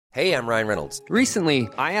Hey, I'm Ryan Reynolds. Recently,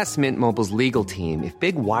 I asked Mint Mobile's legal team if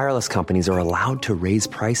big wireless companies are allowed to raise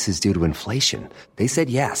prices due to inflation. They said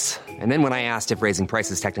yes. And then when I asked if raising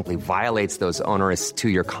prices technically violates those onerous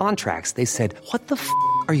two-year contracts, they said, "What the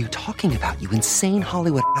are you talking about, you insane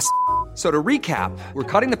Hollywood ass?" So to recap, we're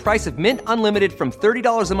cutting the price of Mint Unlimited from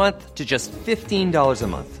 $30 a month to just $15 a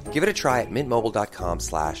month. Give it a try at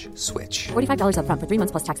mintmobile.com/switch. $45 up front for 3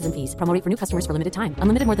 months plus taxes and fees. Promo rate for new customers for limited time.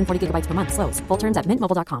 Unlimited more than 40 gigabytes per month. Slows full terms at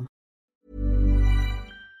mintmobile.com.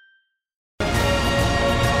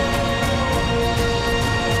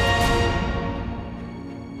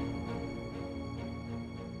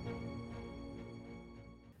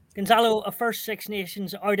 Gonzalo, a first Six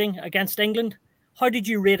Nations outing against England. How did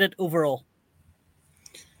you rate it overall?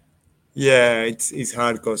 Yeah, it's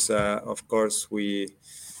hard because, of course, we,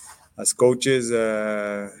 as coaches,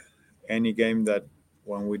 any game that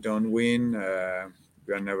when we don't win,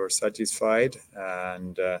 we are never satisfied.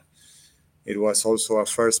 And it was also a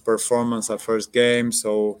first performance, a first game.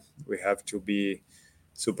 So we have to be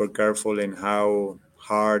super careful in how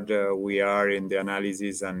hard we are in the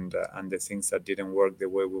analysis and the things that didn't work the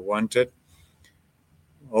way we wanted.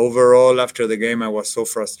 Overall, after the game, I was so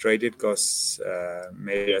frustrated because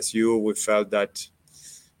maybe as you, we felt that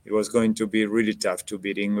it was going to be really tough to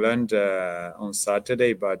beat England on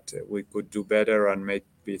Saturday, but we could do better and make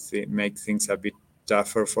things a bit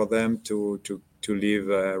tougher for them to leave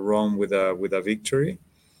Rome with a victory,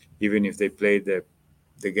 even if they played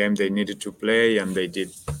the game they needed to play and they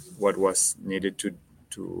did what was needed to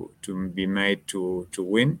be made to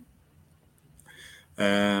win.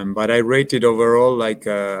 But I rate it overall like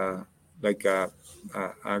a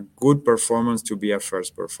good performance to be a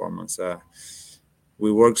first performance.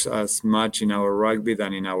 We worked as much in our rugby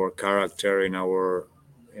than in our character, in our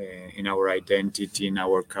identity, in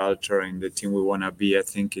our culture, in the team we want to be. I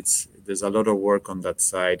think there's a lot of work on that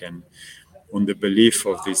side and on the belief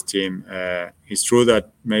of this team. It's true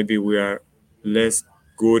that maybe we are less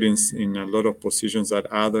good in a lot of positions than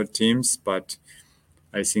other teams, but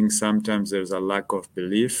I think sometimes there's a lack of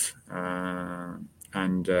belief,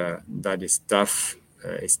 and that is tough.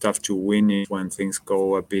 It's tough to win when things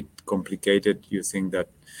go a bit complicated. You think that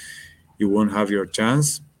you won't have your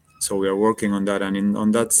chance. So we are working on that. And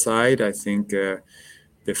on that side, I think the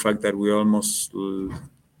fact that we almost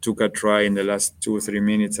took a try in the last 2 or 3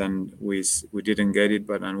 minutes and we didn't get it,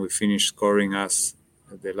 and we finished scoring us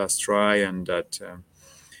the last try, and that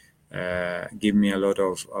give me a lot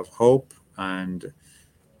of hope. And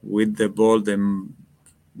with the ball, the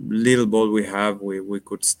little ball we have, we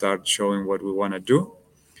could start showing what we want to do.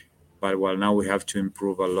 But now we have to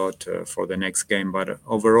improve a lot for the next game. But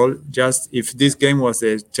overall, just if this game was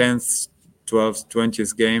the 10th, 12th,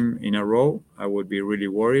 20th game in a row, I would be really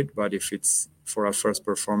worried. But if it's for a first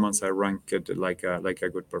performance, I rank it like a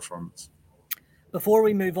good performance. Before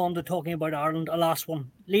we move on to talking about Ireland, a last one.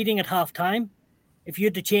 Leading at half-time, if you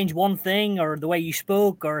had to change one thing or the way you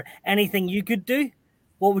spoke or anything you could do,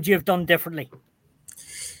 what would you have done differently?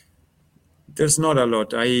 There's not a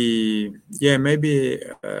lot. Maybe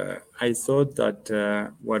I thought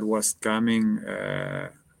that what was coming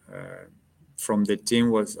from the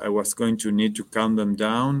team was I was going to need to calm them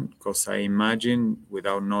down, because I imagine,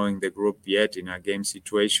 without knowing the group yet in a game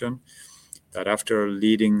situation, that after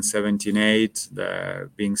leading 17-8,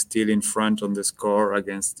 being still in front on the score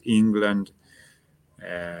against England,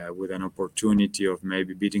 with an opportunity of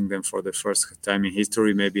maybe beating them for the first time in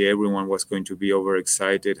history, maybe everyone was going to be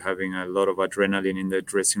overexcited, having a lot of adrenaline in the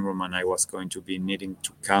dressing room, and I was going to be needing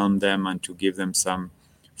to calm them and to give them some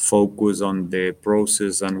focus on the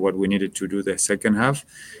process and what we needed to do the second half.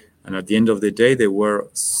 And at the end of the day, they were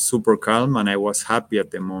super calm, and I was happy at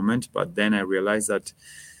the moment. But then I realized that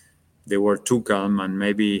they were too calm, and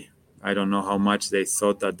maybe I don't know how much they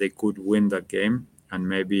thought that they could win that game, and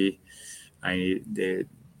maybe they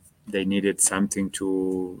needed something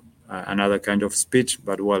to another kind of speech.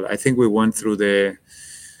 But I think we went through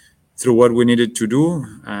what we needed to do,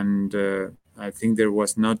 and I think there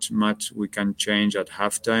was not much we can change at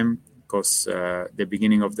halftime, because the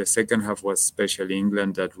beginning of the second half was especially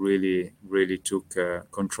England that really took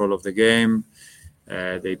control of the game.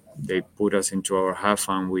 They put us into our half,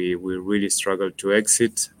 and we really struggled to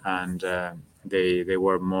exit, and they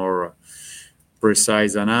were more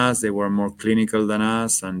precise than us. They were more clinical than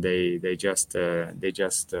us, and they just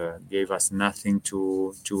gave us nothing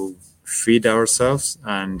to feed ourselves.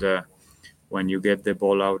 And when you get the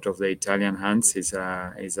ball out of the Italian hands, is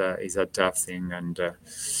a tough thing. And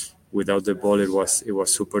without the ball, it was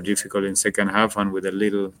super difficult in second half. And with the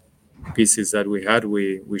little pieces that we had,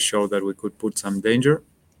 we showed that we could put some danger.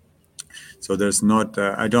 So there's not,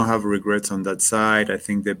 I don't have regrets on that side. I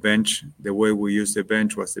think the bench, the way we used the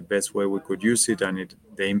bench was the best way we could use it, and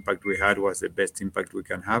the impact we had was the best impact we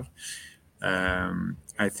can have.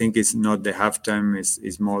 I think it's not the halftime;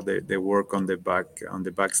 is more the work on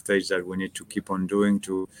the backstage that we need to keep on doing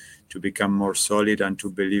to become more solid and to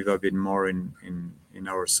believe a bit more in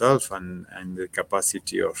ourselves and the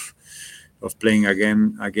capacity of playing a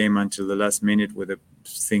game until the last minute with the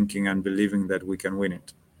thinking and believing that we can win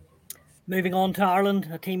it. Moving on to Ireland,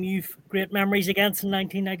 a team you've great memories against in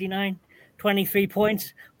 1999, 23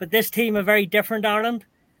 points. But this team are very different, Ireland.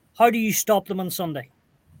 How do you stop them on Sunday?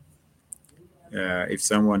 If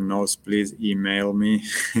someone knows, please email me.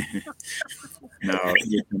 No,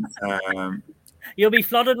 you can, You'll be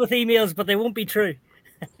flooded with emails, but they won't be true.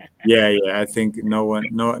 yeah. I think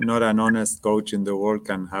not an honest coach in the world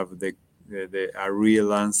can have a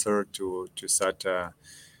real answer to such a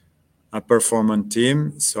performant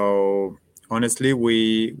team. So honestly,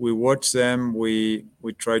 we watch them. We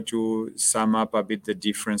try to sum up a bit the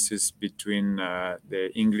differences between the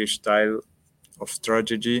English style of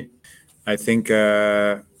strategy. I think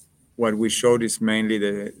what we showed is mainly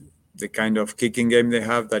the kind of kicking game they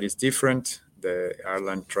have that is different. The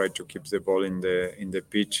Ireland try to keep the ball in the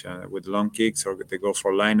pitch with long kicks, or they go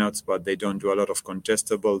for lineouts, but they don't do a lot of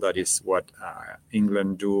contestable. That is what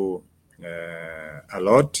England do a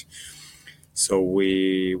lot. So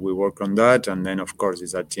we work on that, and then of course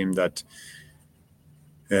it's a team that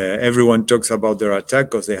everyone talks about their attack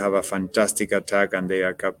because they have a fantastic attack, and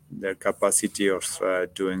their capacity of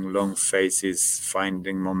doing long phases,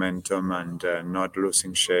 finding momentum, and not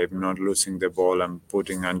losing shape, not losing the ball, and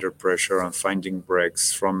putting under pressure and finding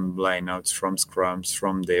breaks from lineouts, from scrums,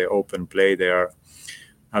 from the open play. They are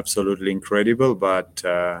absolutely incredible, but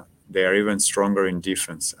they are even stronger in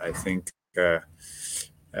defense. I think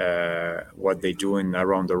what they do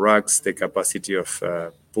around the racks, the capacity of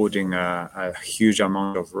putting a huge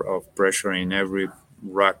amount of pressure in every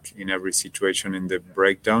rack, in every situation in the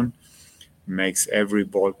breakdown, makes every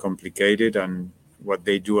ball complicated. And what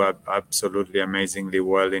they do absolutely amazingly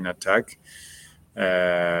well in attack,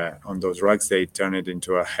 on those racks, they turn it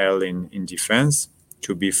into a hell in defense.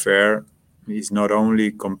 To be fair, it's not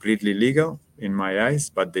only completely legal in my eyes,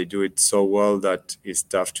 but they do it so well that it's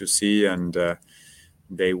tough to see, and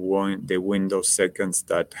they win those seconds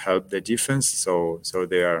that help the defense. So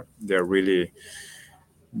they're really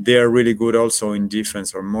good also in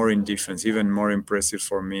defense, or more in defense, even more impressive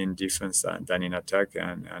for me in defense than in attack.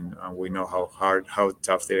 And we know how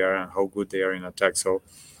tough they are and how good they are in attack. So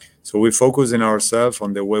we focus in ourselves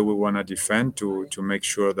on the way we want to defend to make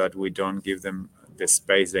sure that we don't give them the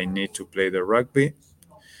space they need to play the rugby.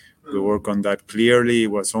 We work on that clearly.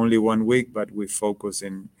 It was only 1 week, but we focus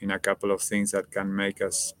in a couple of things that can make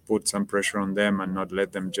us put some pressure on them and not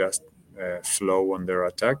let them just flow on their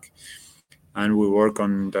attack. And we work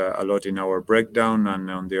on a lot in our breakdown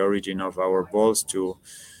and on the origin of our balls to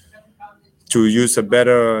use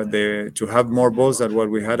to have more balls than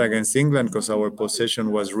what we had against England, because our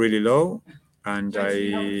possession was really low. And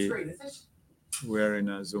we're in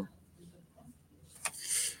a Zoom.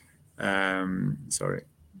 Sorry.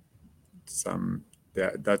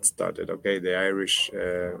 That started. Okay, the Irish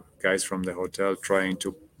guys from the hotel trying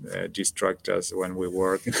to distract us when we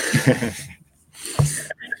work.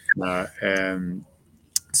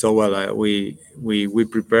 We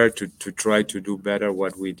prepare to try to do better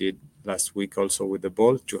what we did last week also with the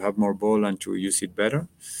ball, to have more ball and to use it better.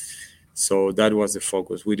 So that was the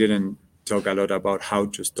focus. We didn't talk a lot about how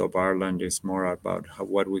to stop Ireland. It's more about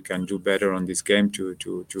what we can do better on this game to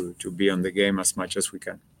be on the game as much as we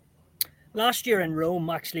can. Last year in Rome,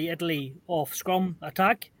 actually, Italy off scrum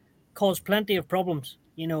attack caused plenty of problems,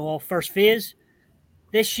 off first phase.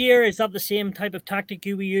 This year, is that the same type of tactic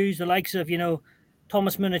you will use? The likes of,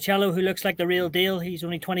 Thomas Municello, who looks like the real deal. He's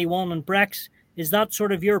only 21, and Brex. Is that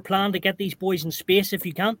sort of your plan to get these boys in space if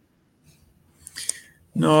you can?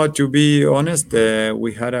 No, to be honest,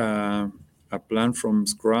 we had a plan from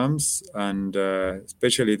scrums, and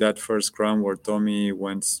especially that first scrum where Tommy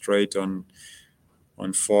went straight on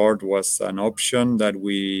Ford was an option that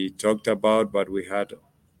we talked about, but we had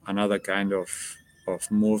another kind of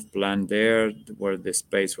move plan there where the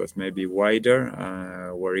space was maybe wider,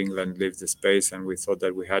 where England leaves the space, and we thought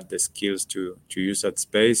that we had the skills to use that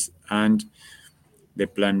space. And the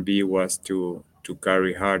plan B was to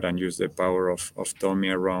carry hard and use the power of Tommy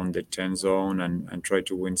around the 10 zone and try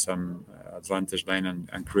to win some advantage line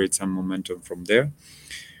and create some momentum from there.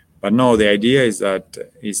 But no, the idea is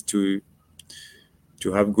to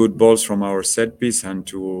have good balls from our set piece and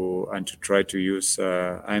to try to use.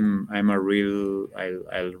 I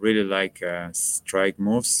really like strike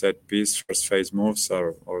moves, set piece, first phase moves,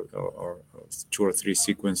 or 2 or 3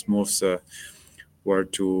 sequence moves, where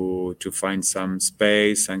to find some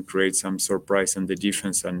space and create some surprise in the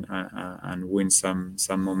defense and win some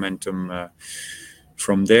momentum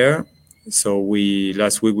from there. So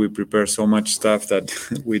last week we prepared so much stuff that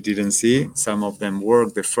we didn't see. Some of them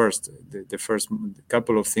worked. The first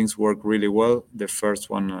couple of things worked really well. The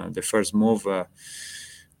first one, the first move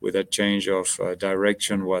with a change of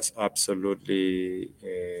direction was absolutely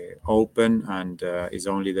open, and is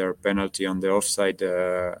only their penalty on the offside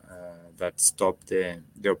that stopped the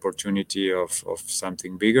opportunity of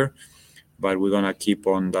something bigger. But we're gonna keep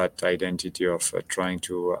on that identity of trying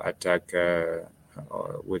to attack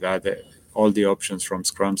with all the options from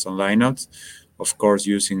scrums and lineouts. Of course,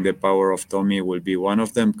 using the power of Tommy will be one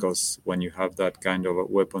of them, because when you have that kind of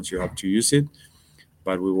weapons, you have to use it.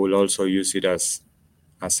 But we will also use it as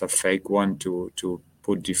a fake one to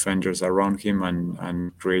put defenders around him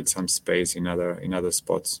and create some space in other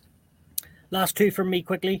spots. Last two from me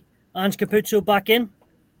quickly. Ange Capuzzo back in.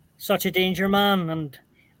 Such a danger man, and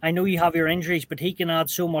I know you have your injuries, but he can add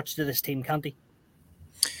so much to this team, can't he?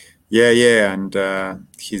 Yeah, and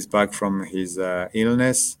he's back from his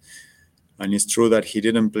illness, and it's true that he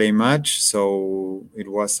didn't play much, so it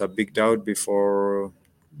was a big doubt before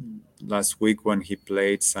last week when he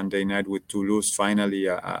played Sunday night with Toulouse, finally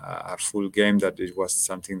a full game, that it was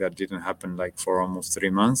something that didn't happen like for almost 3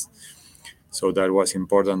 months. So that was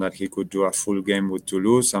important that he could do a full game with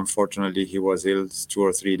Toulouse. Unfortunately, he was ill 2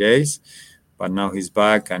 or 3 days, but now he's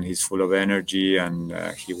back and he's full of energy, and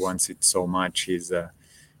he wants it so much. He's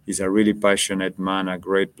a really passionate man, a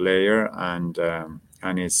great player, and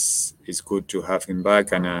it's good to have him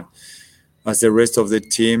back. And as the rest of the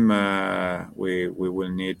team, we will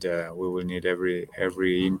need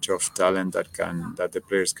every inch of talent that the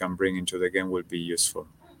players can bring into the game will be useful.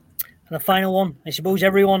 And the final one, I suppose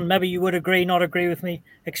everyone, maybe you would agree, not agree with me,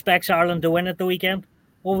 expects Ireland to win at the weekend.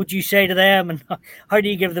 What would you say to them, and how do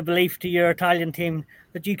you give the belief to your Italian team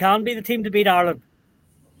that you can be the team to beat Ireland?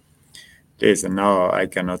 Listen, no, I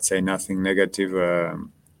cannot say nothing negative.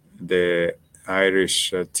 The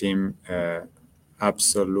Irish team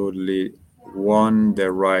absolutely won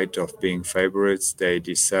the right of being favorites. They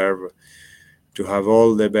deserve to have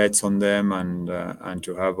all the bets on them, and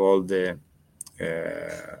to have all the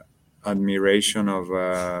admiration of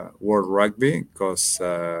world rugby, because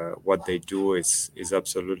what they do is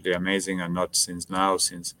absolutely amazing, and not since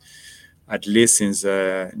at least since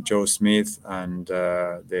Joe Smith and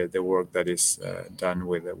the work that is done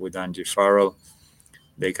with Andy Farrell.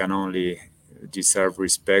 They can only deserve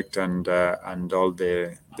respect, and all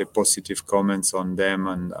the positive comments on them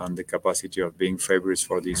and the capacity of being favorites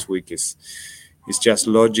for this week is just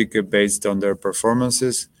logic based on their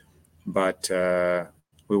performances. But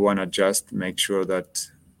we want to just make sure that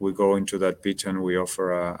we go into that pitch and we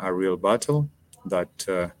offer a real battle, that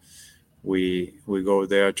we go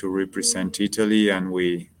there to represent Italy, and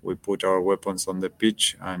we put our weapons on the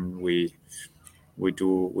pitch, and we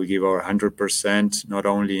give our 100%, not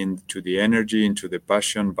only into the energy, into the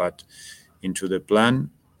passion, but into the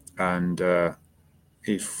plan. And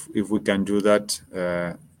if we can do that,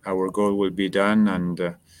 our goal will be done,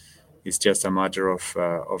 and it's just a matter of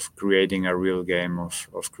creating a real game,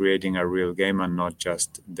 and not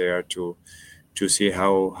just there to see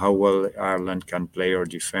how well Ireland can play or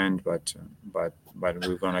defend, but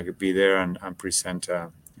we're gonna be there and present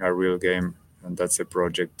a real game, and that's a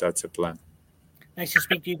project, that's a plan. Nice to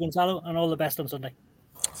speak to you, Gonzalo, and all the best on Sunday.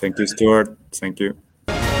 Thank you, Stuart. Thank you.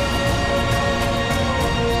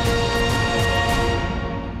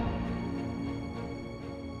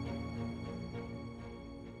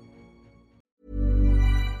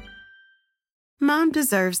 Mom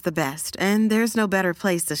deserves the best, and there's no better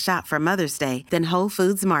place to shop for Mother's Day than Whole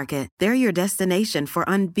Foods Market. They're your destination for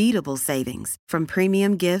unbeatable savings, from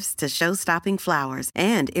premium gifts to show-stopping flowers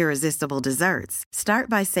and irresistible desserts. Start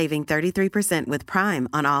by saving 33% with Prime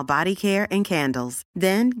on all body care and candles.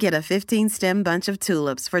 Then get a 15-stem bunch of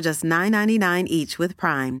tulips for just $9.99 each with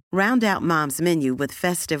Prime. Round out Mom's menu with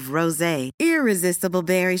festive rosé, irresistible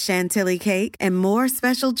berry chantilly cake, and more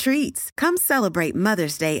special treats. Come celebrate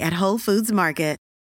Mother's Day at Whole Foods Market.